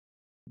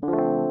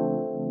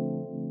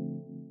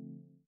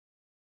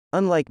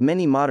Unlike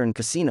many modern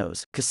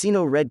casinos,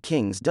 Casino Red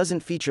Kings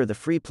doesn't feature the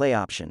free play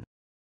option.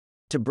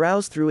 To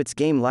browse through its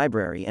game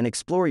library and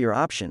explore your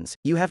options,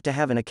 you have to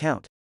have an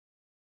account.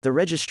 The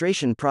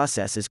registration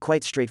process is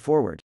quite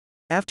straightforward.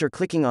 After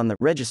clicking on the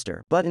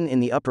Register button in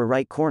the upper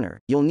right corner,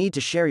 you'll need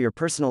to share your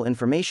personal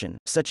information,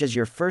 such as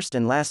your first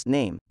and last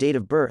name, date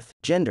of birth,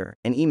 gender,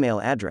 and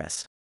email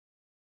address.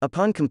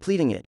 Upon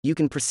completing it, you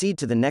can proceed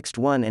to the next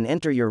one and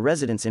enter your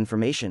residence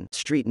information,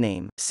 street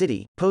name,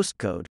 city,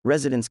 postcode,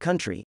 residence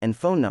country, and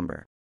phone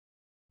number.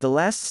 The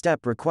last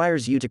step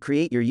requires you to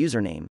create your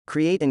username,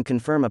 create and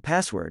confirm a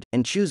password,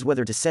 and choose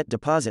whether to set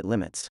deposit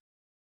limits.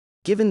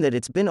 Given that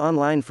it's been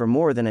online for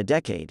more than a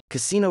decade,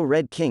 Casino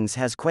Red Kings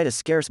has quite a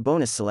scarce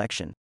bonus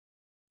selection.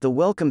 The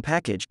welcome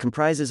package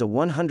comprises a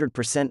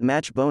 100%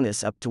 match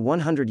bonus up to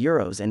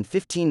 €100 and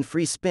 15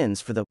 free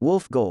spins for the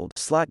Wolf Gold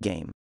slot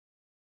game.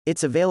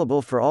 It's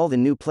available for all the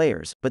new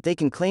players, but they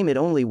can claim it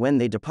only when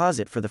they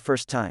deposit for the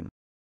first time.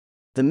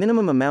 The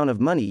minimum amount of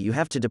money you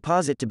have to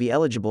deposit to be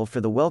eligible for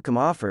the welcome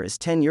offer is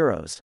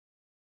 €10.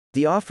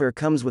 The offer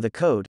comes with a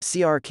code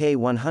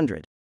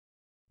CRK100.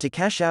 To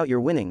cash out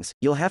your winnings,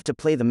 you'll have to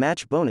play the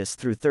match bonus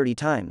through 30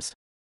 times.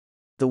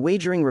 The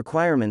wagering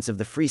requirements of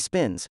the free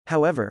spins,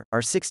 however,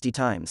 are 60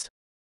 times.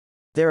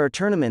 There are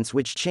tournaments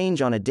which change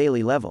on a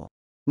daily level.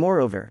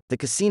 Moreover, the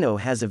casino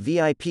has a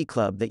VIP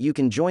club that you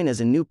can join as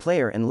a new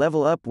player and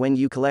level up when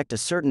you collect a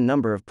certain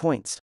number of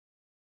points.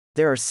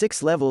 There are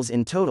 6 levels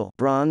in total: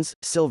 bronze,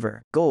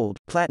 silver, gold,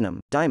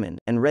 platinum, diamond,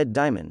 and red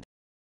diamond.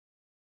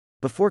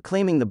 Before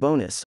claiming the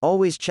bonus,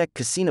 always check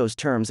casino's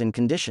terms and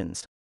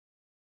conditions.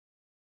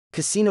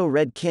 Casino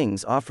Red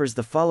Kings offers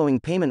the following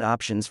payment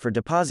options for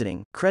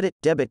depositing: credit,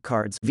 debit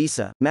cards,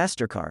 Visa,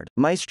 MasterCard,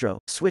 Maestro,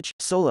 Switch,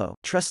 Solo,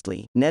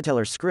 Trustly,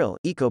 Neteller, Skrill,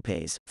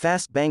 EcoPays,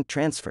 Fast Bank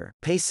Transfer,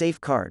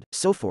 PaySafe Card,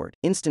 Sofort,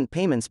 Instant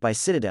Payments by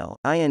Citadel,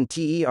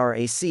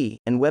 INTERAC,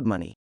 and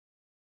WebMoney.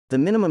 The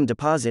minimum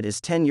deposit is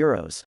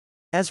 €10.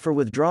 As for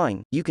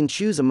withdrawing, you can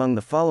choose among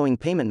the following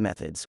payment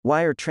methods: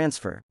 wire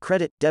transfer,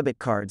 credit, debit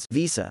cards,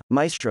 Visa,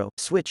 Maestro,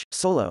 Switch,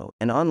 Solo,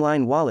 and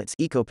online wallets,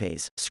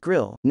 EcoPays,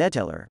 Skrill,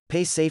 Neteller,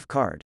 PaySafe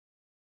Card.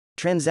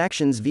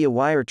 Transactions via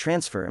wire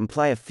transfer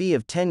imply a fee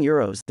of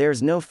 €10.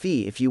 There's no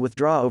fee if you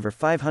withdraw over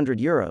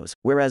 €500,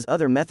 whereas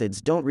other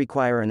methods don't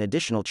require an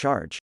additional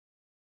charge.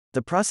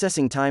 The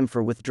processing time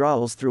for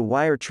withdrawals through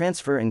wire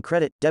transfer and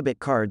credit, debit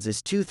cards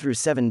is 2 through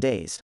 7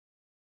 days.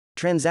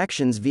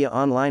 Transactions via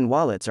online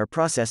wallets are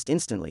processed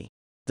instantly.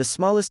 The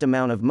smallest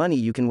amount of money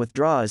you can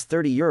withdraw is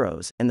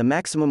 €30, and the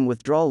maximum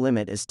withdrawal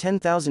limit is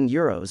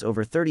 €10,000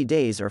 over 30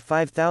 days or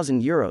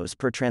 €5,000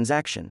 per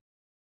transaction.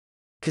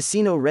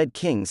 Casino Red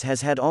Kings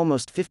has had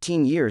almost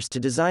 15 years to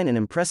design an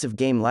impressive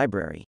game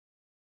library.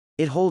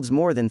 It holds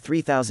more than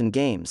 3,000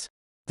 games.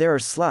 There are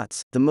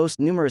slots, the most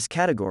numerous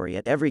category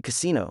at every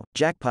casino,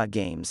 jackpot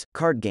games,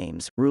 card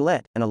games,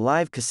 roulette, and a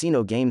live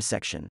casino games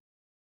section.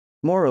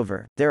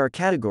 Moreover, there are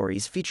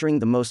categories featuring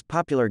the most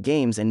popular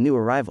games and new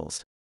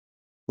arrivals.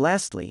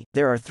 Lastly,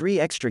 there are 3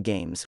 extra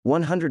games: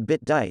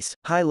 100-bit dice,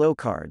 high-low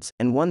cards,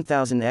 and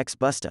 1000x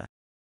Busta.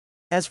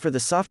 As for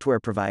the software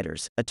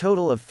providers, a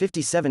total of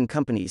 57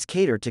 companies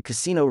cater to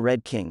Casino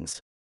Red Kings.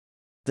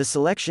 The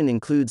selection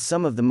includes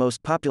some of the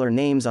most popular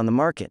names on the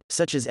market,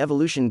 such as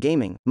Evolution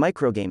Gaming,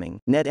 Microgaming,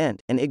 NetEnt,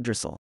 and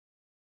Yggdrasil.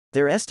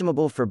 They're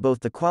estimable for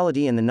both the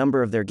quality and the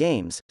number of their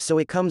games, so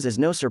it comes as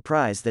no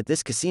surprise that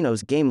this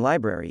casino's game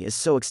library is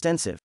so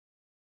extensive.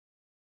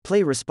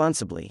 Play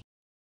responsibly.